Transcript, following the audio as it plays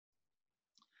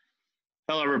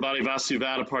Hello, everybody. Vasu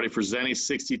Vaddiparty for Zenny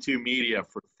 62 Media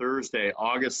for Thursday,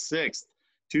 August 6th,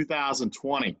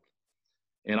 2020.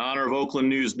 In honor of Oakland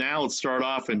News Now, let's start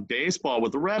off in baseball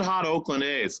with the red-hot Oakland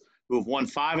A's, who have won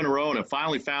 5 in a row and have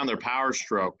finally found their power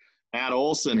stroke. Matt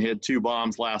Olson hit 2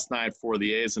 bombs last night for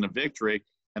the A's in a victory,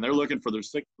 and they're looking for their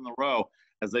 6th in a row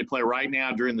as they play right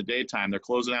now during the daytime. They're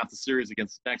closing out the series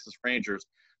against the Texas Rangers.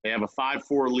 They have a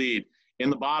 5-4 lead in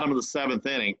the bottom of the 7th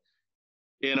inning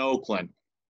in Oakland.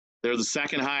 They're the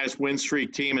second highest win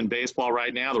streak team in baseball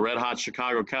right now. The red-hot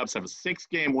Chicago Cubs have a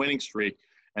 6-game winning streak,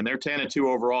 and they're 10-2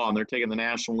 overall, and they're taking the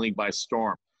National League by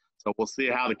storm. So we'll see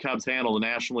how the Cubs handle the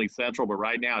National League Central, but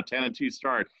right now a 10-2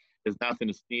 start is nothing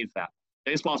to sneeze at.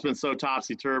 Baseball's been so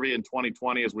topsy-turvy in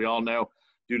 2020, as we all know,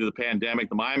 due to the pandemic.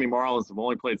 The Miami Marlins have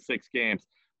only played 6 games,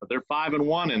 but they're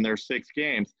 5-1 in their 6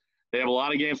 games. They have a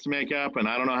lot of games to make up, and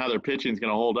I don't know how their pitching is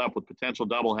going to hold up with potential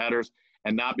doubleheaders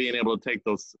and not being able to take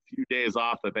those few days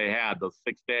off that they had, those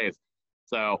 6 days.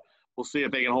 So we'll see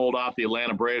if they can hold off the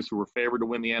Atlanta Braves, who were favored to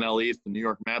win the NL East. The New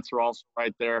York Mets are also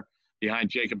right there behind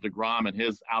Jacob deGrom and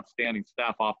his outstanding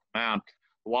stuff off the mound.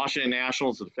 The Washington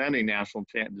Nationals, the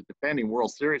defending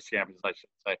World Series champions, I should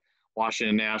say.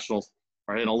 Washington Nationals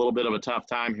are in a little bit of a tough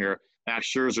time here.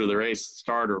 Max Scherzer, their ace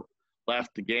starter,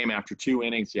 left the game after 2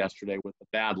 innings yesterday with a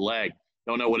bad leg.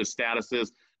 Don't know what his status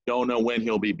is. Don't know when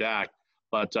he'll be back.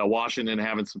 But Washington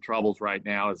having some troubles right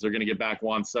now as they're going to get back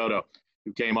Juan Soto,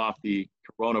 who came off the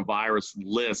coronavirus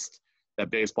list that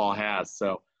baseball has.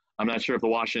 So I'm not sure if the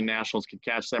Washington Nationals can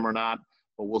catch them or not,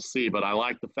 but we'll see. But I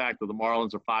like the fact that the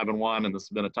Marlins are 5-1, and this has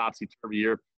been a topsy-turvy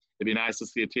year. It'd be nice to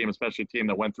see a team, especially a team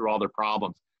that went through all their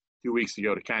problems 2 weeks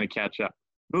ago, to kind of catch up.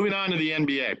 Moving on to the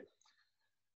NBA.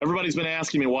 Everybody's been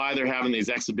asking me why they're having these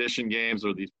exhibition games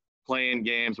or these play-in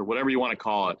games or whatever you want to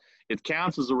call it. It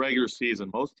counts as a regular season.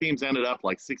 Most teams ended up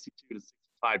like 62 to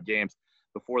 65 games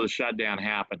before the shutdown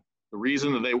happened. The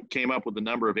reason that they came up with the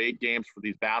number of 8 games for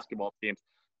these basketball teams to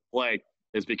play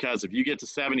is because if you get to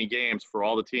 70 games for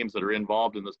all the teams that are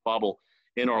involved in this bubble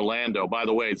in Orlando, by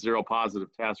the way, 0 positive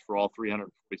tests for all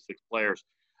 346 players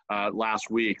last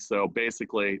week. So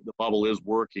basically the bubble is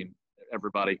working,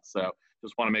 everybody. So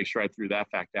just want to make sure I threw that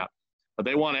fact out. But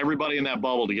they want everybody in that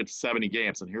bubble to get to 70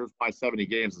 games. And here's why 70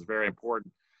 games is very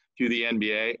important to the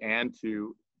NBA and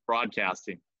to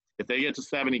broadcasting. If they get to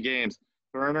 70 games,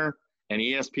 Turner and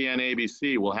ESPN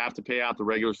ABC will have to pay out the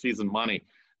regular season money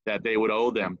that they would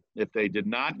owe them. If they did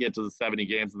not get to the 70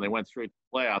 games and they went straight to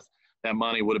the playoffs, that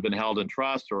money would have been held in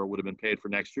trust or would have been paid for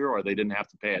next year, or they didn't have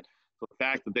to pay it. So the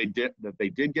fact that they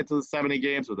did get to the 70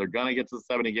 games, or they're going to get to the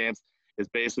 70 games, is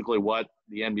basically what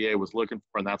the NBA was looking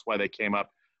for, and that's why they came up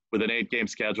with an 8-game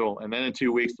schedule. And then in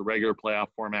 2 weeks, the regular playoff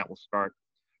format will start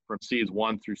from seeds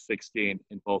 1 through 16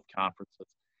 in both conferences.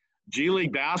 G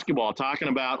League basketball, talking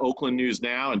about Oakland News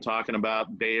Now and talking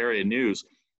about Bay Area news.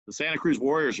 The Santa Cruz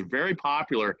Warriors are very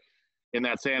popular in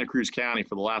that Santa Cruz County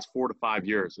for the last 4 to 5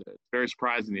 years. It's very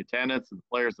surprising. The attendance and the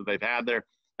players that they've had there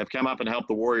have come up and helped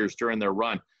the Warriors during their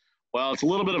run. Well, it's a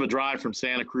little bit of a drive from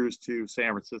Santa Cruz to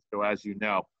San Francisco, as you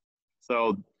know.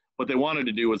 So what they wanted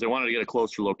to do was they wanted to get a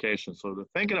closer location. So they're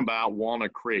thinking about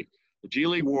Walnut Creek. The G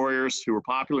League Warriors, who are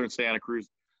popular in Santa Cruz,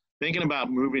 thinking about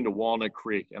moving to Walnut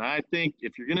Creek. And I think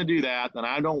if you're going to do that, then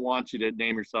I don't want you to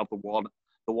name yourself the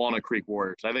Walnut Creek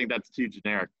Warriors. I think that's too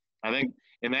generic. I think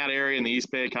in that area, in the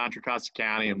East Bay, Contra Costa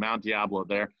County, and Mount Diablo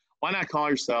there, why not call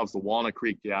yourselves the Walnut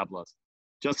Creek Diablos?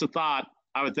 Just a thought.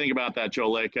 I would think about that, Joe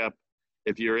Lakeup.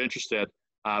 If you're interested,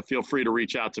 feel free to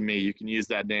reach out to me. You can use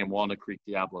that name, Walnut Creek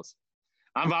Diablos.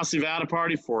 I'm Vasu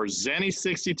Vaddiparty for Zenny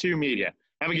 62 Media.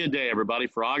 Have a good day, everybody,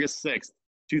 for August 6th,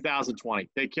 2020.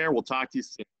 Take care. We'll talk to you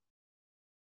soon.